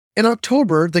In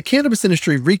October, the cannabis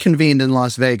industry reconvened in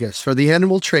Las Vegas for the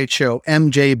annual trade show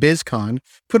MJ BizCon,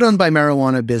 put on by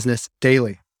Marijuana Business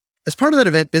Daily. As part of that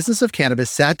event, Business of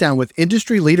Cannabis sat down with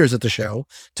industry leaders at the show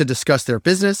to discuss their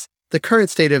business, the current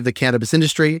state of the cannabis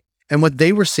industry, and what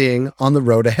they were seeing on the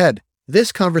road ahead.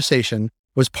 This conversation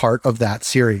was part of that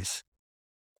series.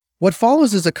 What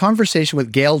follows is a conversation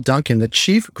with Gail Duncan, the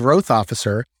Chief Growth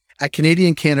Officer at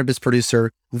Canadian cannabis producer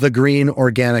The Green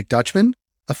Organic Dutchman,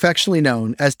 affectionately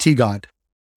known as TGOD.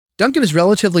 Duncan is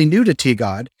relatively new to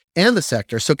TGOD and the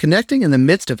sector, so connecting in the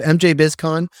midst of MJ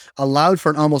BizCon allowed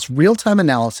for an almost real-time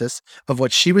analysis of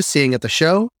what she was seeing at the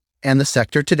show and the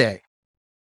sector today.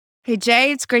 Hey,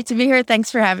 Jay, it's great to be here.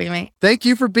 Thanks for having me. Thank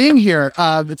you for being here.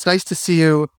 It's nice to see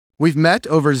you. We've met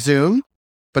over Zoom,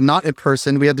 but not in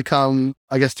person. We had to come,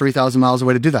 3,000 miles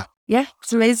away to do that. Yeah,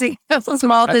 it's amazing how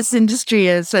small this industry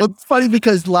is. Well, it's funny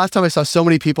because last time I saw so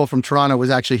many people from Toronto was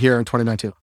actually here in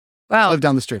 2019. Wow. I live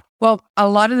down the street. Well, a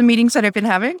lot of the meetings that I've been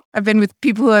having, I've been with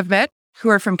people who I've met who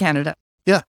are from Canada.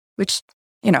 Yeah. Which,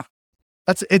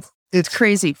 it's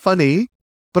crazy. Funny,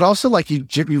 but also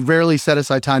you rarely set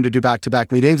aside time to do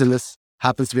back-to-back meetings, and this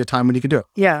happens to be a time when you can do it.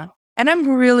 Yeah. And I'm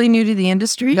really new to the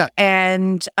industry, Yeah.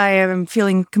 and I am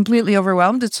feeling completely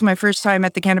overwhelmed. It's my first time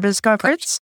at the cannabis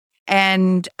conference.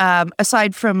 And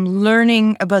aside from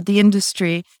learning about the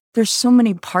industry, there's so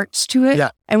many parts to it.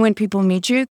 Yeah. And when people meet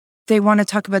you, they want to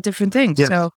talk about different things. Yeah.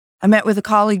 So I met with a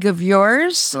colleague of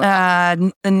yours,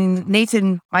 Nathan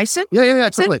Meissen. Yeah,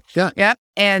 totally. Yeah. Yeah.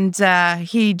 And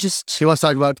he wants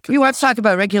to talk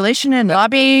about regulation and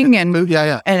lobbying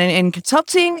and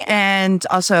consulting, and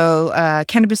also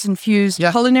cannabis-infused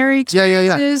culinary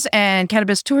experiences and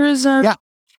cannabis tourism. Yeah.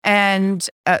 And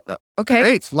okay,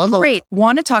 great, love great.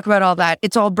 Want to talk about all that?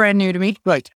 It's all brand new to me,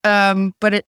 right?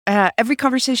 But every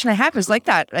conversation I have is like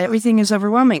that. Everything is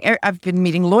overwhelming. I've been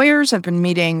meeting lawyers. I've been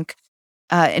meeting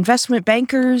investment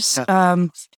bankers,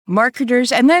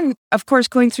 marketers, and then of course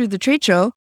going through the trade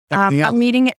show. I'm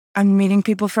meeting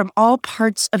people from all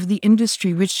parts of the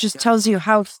industry, which just tells you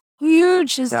how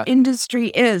huge this industry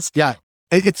is. Yeah,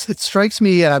 it strikes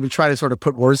me, and I've been trying to sort of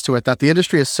put words to it, that the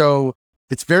industry is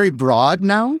it's very broad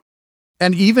now.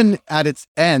 And even at its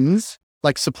ends,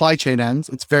 like supply chain ends,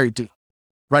 it's very deep,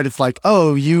 right? It's like,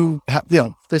 oh, you have,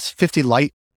 there's 50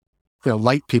 light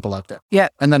people out there. Yeah.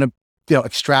 And then,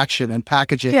 extraction and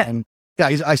packaging. Yeah. And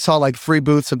I saw 3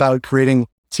 booths about creating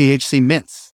THC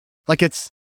mints. But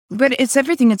it's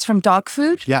everything. It's from dog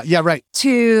food. Yeah, right.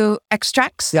 To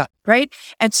extracts. Yeah. Right.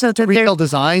 And so the retail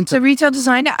design. Retail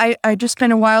design. I just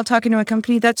spent a while talking to a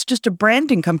company that's just a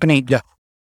branding company. Yeah.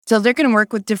 So they're going to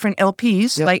work with different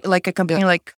LPs, like a company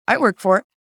like I work for,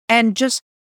 and just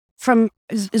from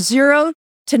 0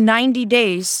 to 90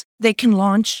 days, they can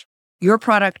launch your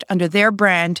product under their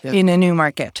brand in a new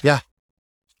market. Yeah.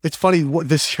 It's funny,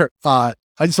 this year, I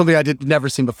did something I never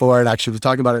seen before, and actually was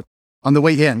talking about it. On the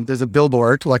way in, there's a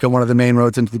billboard, on one of the main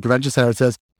roads into the convention center. It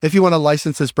says, if you want to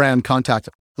license this brand,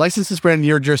 license this brand in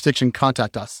your jurisdiction,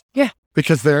 contact us. Yeah.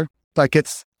 Because they're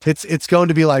it's going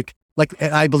to be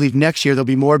I believe next year, there'll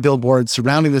be more billboards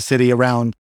surrounding the city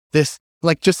around this,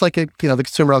 the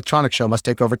Consumer Electronics Show must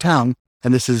take over town.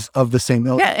 And this is of the same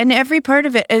ilk. Yeah, and every part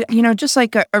of it, just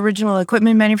like original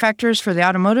equipment manufacturers for the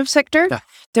automotive sector,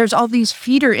 there's all these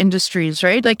feeder industries,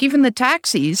 right? Like even the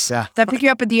taxis that pick you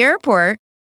up at the airport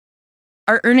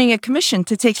are earning a commission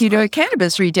to take you to a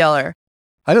cannabis retailer.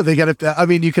 I know they get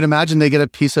you can imagine they get a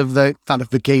piece of not of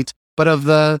the gate, but of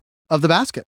the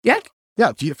basket. Yeah.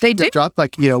 Yeah, they do. Drop I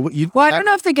don't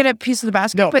know if they get a piece of the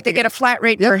basket, but they get a flat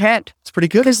rate per head. It's pretty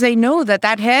good. Because they know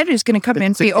that head is going to come in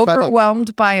and be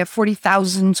overwhelmed by a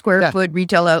 40,000 square foot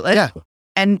retail outlet. Yeah.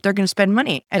 And they're going to spend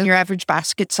money. And your average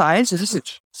basket size is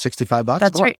 $65.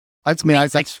 That's right.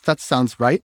 That sounds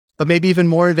right. But maybe even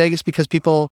more in Vegas because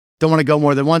people don't want to go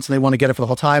more than once and they want to get it for the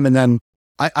whole time. And then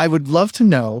I would love to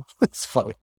know, it's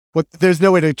funny, there's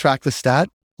no way to track the stat,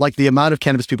 the amount of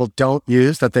cannabis people don't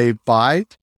use that they buy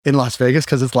in Las Vegas,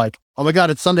 because it's oh my God,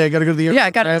 it's Sunday, I got to go to the airport. Yeah,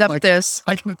 I got to dump this.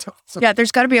 Yeah,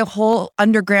 there's got to be a whole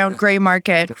underground gray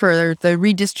market for the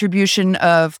redistribution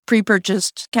of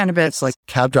pre-purchased cannabis. It's like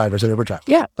cab drivers and Uber drivers.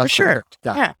 Yeah, for sure.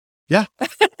 Yeah.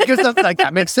 Because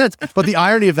that makes sense. But the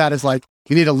irony of that is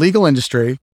you need a legal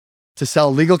industry to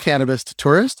sell legal cannabis to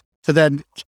tourists to then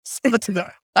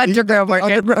underground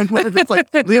market.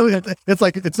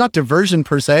 It's not diversion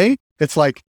per se. It's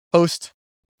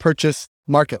post-purchase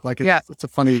market. It's a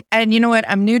funny. And you know what?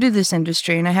 I'm new to this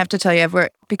industry, and I have to tell you,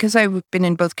 because I've been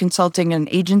in both consulting and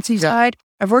agency side,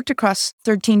 I've worked across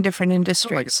 13 different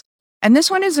industries. And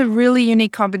this one is a really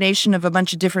unique combination of a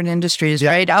bunch of different industries,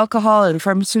 right? Alcohol and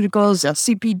pharmaceuticals,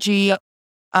 CPG,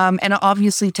 and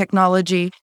obviously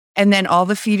technology. And then all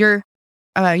the feeder,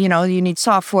 you need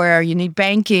software, you need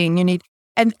banking,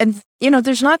 and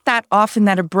there's not that often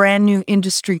that a brand new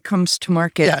industry comes to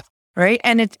market. Yeah. Right.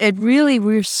 And it really,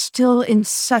 we're still in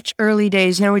such early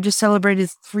days. We just celebrated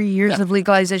 3 years of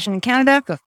legalization in Canada.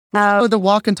 The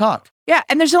walk and talk. Yeah.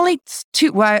 And there's only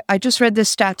two. Well, I just read this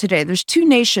stat today. There's 2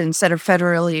 nations that are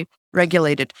federally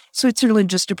regulated. Switzerland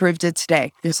just approved it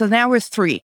today. Yeah. So now we're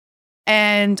 3.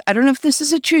 And I don't know if this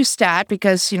is a true stat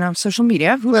because, social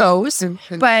media, who knows?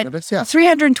 But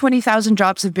 320,000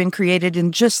 jobs have been created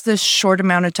in just this short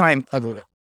amount of time. I believe it.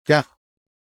 Yeah.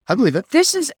 I believe it.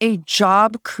 This is a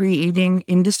job creating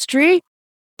industry,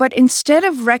 but instead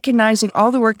of recognizing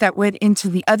all the work that went into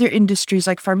the other industries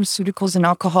like pharmaceuticals and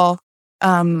alcohol,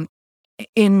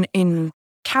 in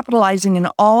capitalizing in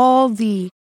all the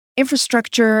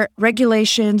infrastructure,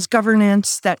 regulations,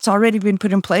 governance that's already been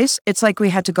put in place, it's like we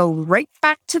had to go right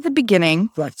back to the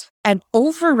beginning and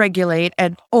over-regulate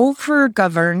and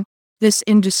over-govern this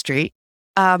industry.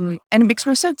 And it makes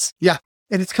more sense. Yeah.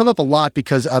 And it's come up a lot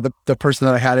because the person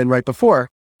that I had in right before,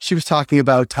 she was talking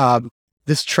about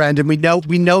this trend. And we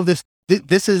know this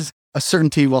is a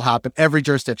certainty will happen every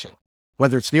jurisdiction,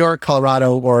 whether it's New York,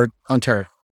 Colorado, or Ontario.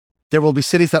 There will be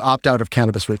cities that opt out of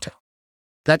cannabis retail.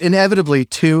 That inevitably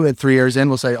 2 and 3 years in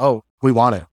will say, oh, we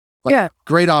want it.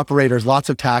 Great operators, lots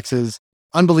of taxes,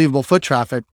 unbelievable foot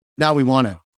traffic. Now we want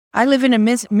it. I live in a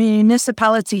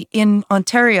municipality in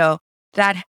Ontario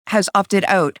that has opted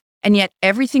out. And yet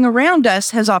everything around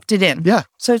us has opted in. Yeah.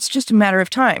 So it's just a matter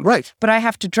of time. Right. But I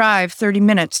have to drive 30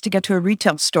 minutes to get to a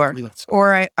retail store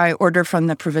or I order from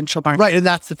the provincial market. Right. And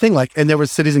that's the thing. And there were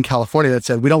cities in California that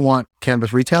said, we don't want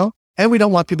cannabis retail and we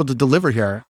don't want people to deliver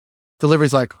here.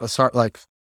 Delivery's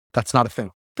that's not a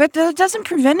thing. But that doesn't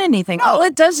prevent anything. No. All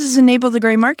it does is enable the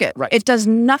gray market. Right. It does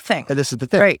nothing. And this is the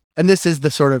thing. Right. And this is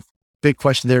the sort of big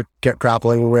question they're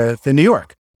grappling with in New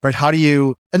York. Right.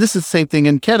 And this is the same thing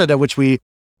in Canada, which we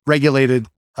regulated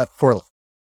for.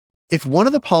 If one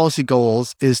of the policy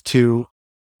goals is to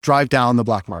drive down the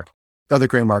black market, the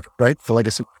gray market, right? The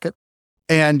legacy market,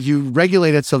 and you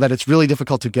regulate it so that it's really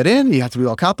difficult to get in, you have to be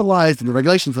well capitalized and the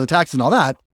regulations and the taxes and all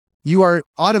that, you are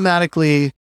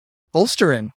automatically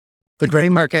bolstering the gray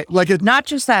market. Not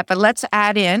just that, but let's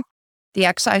add in the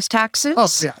excise taxes. Oh,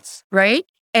 yes. Right?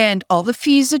 And all the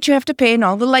fees that you have to pay and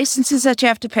all the licenses that you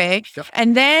have to pay. Yep.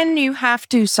 And then you have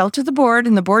to sell to the board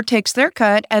and the board takes their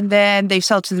cut and then they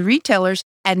sell to the retailers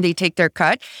and they take their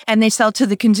cut and they sell to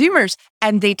the consumers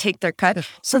and they take their cut.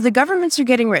 So the governments are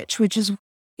getting rich, which is,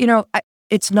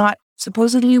 it's not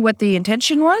supposedly what the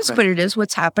intention was, but it is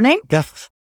what's happening. Yes.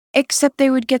 Except they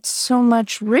would get so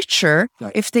much richer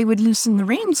if they would loosen the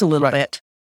reins a little bit.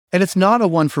 And it's not a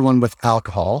 1-for-1 with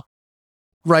alcohol,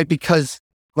 right? Because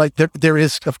there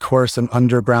is, of course, an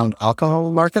underground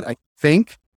alcohol market, I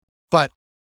think, but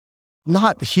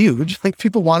not huge.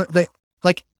 People want it.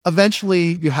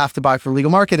 Eventually you have to buy from legal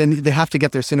market and they have to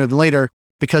get there sooner than later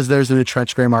because there's an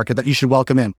entrenched gray market that you should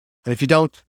welcome in. And if you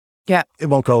don't, it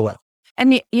won't go away.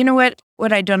 And you know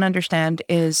what I don't understand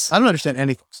is... I don't understand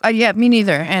anything. Me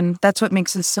neither. And that's what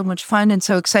makes this so much fun and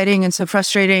so exciting and so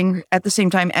frustrating at the same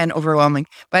time and overwhelming.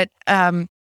 But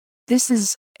this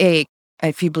is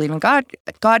if you believe in God,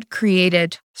 God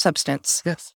created substance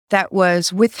that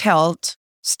was withheld,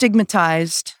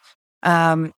 stigmatized,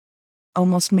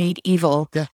 almost made evil.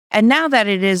 Yeah. And now that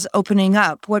it is opening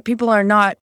up, what people are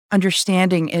not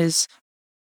understanding is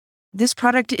this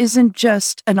product isn't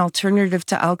just an alternative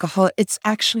to alcohol. It's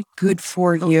actually good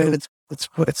for you. It's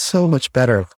so much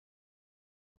better.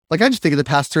 I just think of the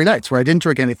past 3 nights where I didn't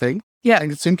drink anything. Yeah. I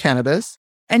consumed cannabis.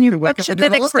 And you function the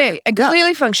next day and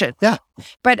completely function. Yeah.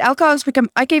 But alcohol has become,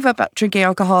 I gave up drinking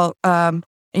alcohol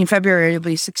in February, it'll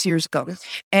be 6 years ago.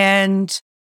 And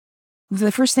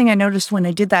the first thing I noticed when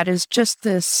I did that is just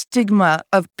the stigma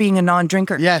of being a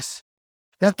non-drinker. Yes.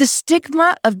 The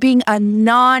stigma of being a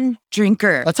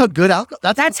non-drinker. That's how good alcohol.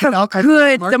 That's how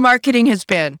good the marketing has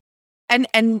been.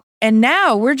 And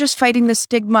now we're just fighting the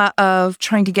stigma of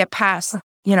trying to get past,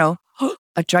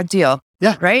 a drug deal.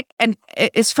 Yeah. Right. And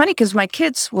it's funny because my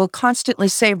kids will constantly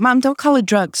say, Mom, don't call it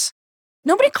drugs.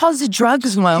 Nobody calls it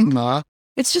drugs, Mom. Ma.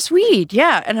 It's just weed.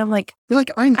 Yeah. And I'm like,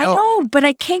 I know, but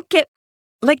I can't get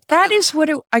that is what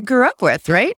I grew up with.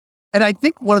 Right. And I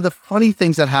think one of the funny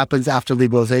things that happens after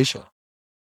legalization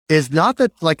is not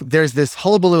that there's this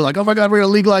hullabaloo, oh my God, we're going to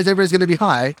legalize, everybody's going to be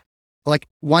high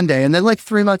one day. And then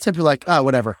 3 months in, you're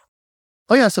whatever.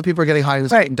 Oh yeah. So people are getting high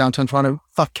in downtown Toronto.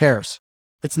 Fuck cares.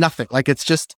 It's nothing. It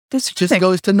just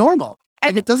goes to normal.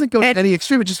 And it doesn't go to any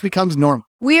extreme. It just becomes normal.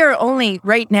 We are only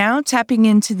right now tapping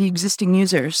into the existing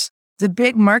users. The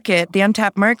big market, the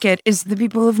untapped market is the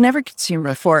people who've never consumed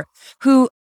before, who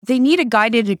they need a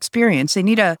guided experience. They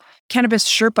need a cannabis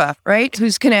Sherpa, right?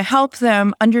 Who's going to help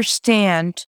them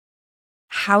understand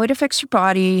how it affects your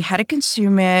body, how to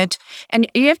consume it. And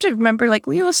you have to remember, like,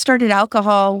 we all started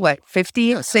alcohol,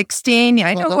 50, 16? Yeah,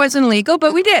 I know it wasn't legal,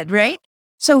 but we did, right?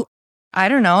 So I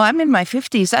don't know. I'm in my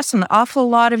 50s. That's an awful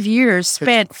lot of years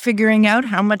spent figuring out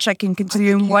how much I can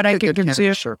consume, what I can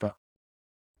consume. Sherpa.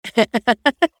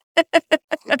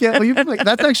 Yeah, well,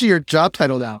 that's actually your job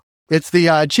title now. It's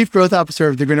the Chief Growth Officer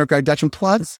of the Green Oak Dutchman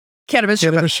Plus. Cannabis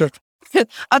Sherpa.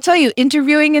 I'll tell you,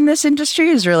 interviewing in this industry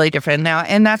is really different now.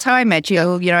 And that's how I met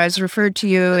you. You know, I was referred to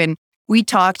you and we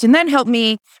talked, and that helped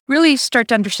me really start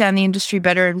to understand the industry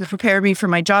better and prepare me for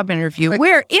my job interview.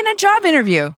 Where in a job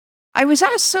interview, I was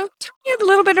asked, so tell me a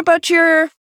little bit about your,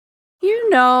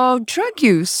 drug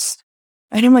use.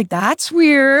 And I'm like, that's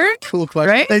weird. Cool question.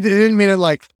 Right? They didn't mean it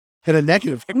like in a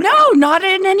negative. No, not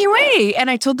in any way. And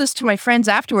I told this to my friends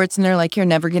afterwards, and they're like, you're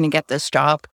never going to get this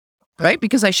job. Right?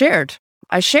 Because I shared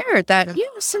that,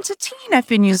 since a teen, I've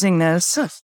been using this.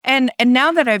 And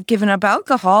now that I've given up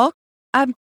alcohol, I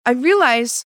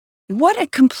realize what a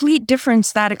complete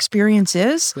difference that experience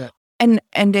is. Yeah. And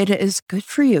it is good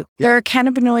for you. Yeah. There are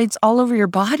cannabinoids all over your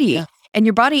body, and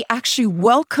your body actually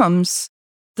welcomes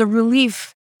the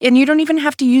relief. And you don't even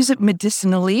have to use it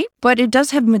medicinally, but it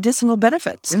does have medicinal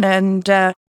benefits. Yeah. And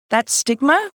that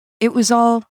stigma, it was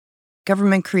all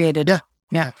government created.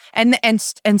 Yeah. And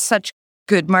such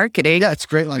good marketing. Yeah, it's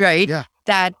great. Right? Yeah.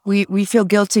 That we feel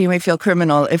guilty and we feel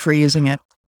criminal if we're using it.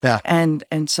 Yeah.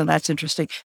 And so that's interesting.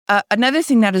 Another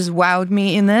thing that has wowed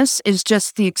me in this is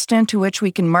just the extent to which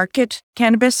we can market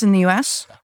cannabis in the US.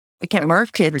 We can't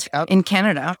market it in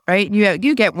Canada, right?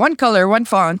 You get one color, one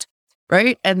font,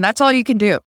 right? And that's all you can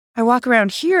do. I walk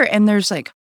around here and there's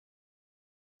like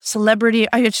celebrity,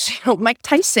 Mike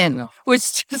Tyson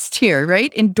was just here,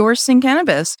 right? Endorsing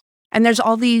cannabis. And there's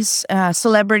all these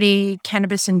celebrity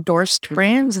cannabis endorsed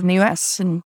brands in the US,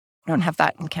 and I don't have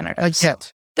that in Canada.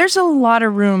 There's a lot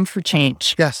of room for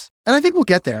change. Yes. And I think we'll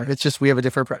get there. It's just we have a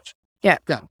different approach. Yeah.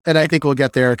 And I think we'll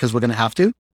get there because we're going to have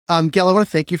to. Gail, I want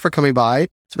to thank you for coming by.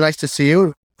 It's been nice to see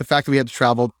you. The fact that we had to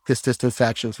travel this distance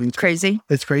actually is crazy.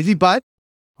 It's crazy, but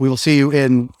we will see you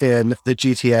in the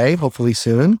GTA hopefully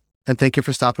soon. And thank you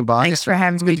for stopping by. Thanks for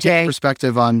having me, Jay.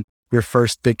 Perspective on your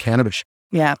first big cannabis show.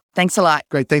 Yeah. Thanks a lot.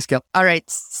 Great. Thanks, Gail. All right.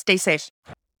 Stay safe.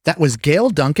 That was Gail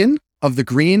Duncan of the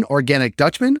Green Organic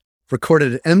Dutchman,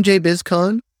 recorded at MJ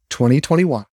BizCon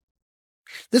 2021.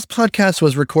 This podcast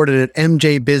was recorded at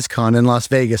MJ BizCon in Las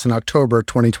Vegas in October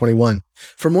 2021.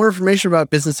 For more information about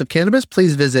Business of Cannabis,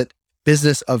 please visit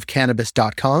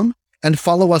businessofcannabis.com and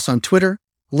follow us on Twitter,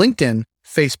 LinkedIn,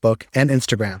 Facebook, and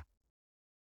Instagram.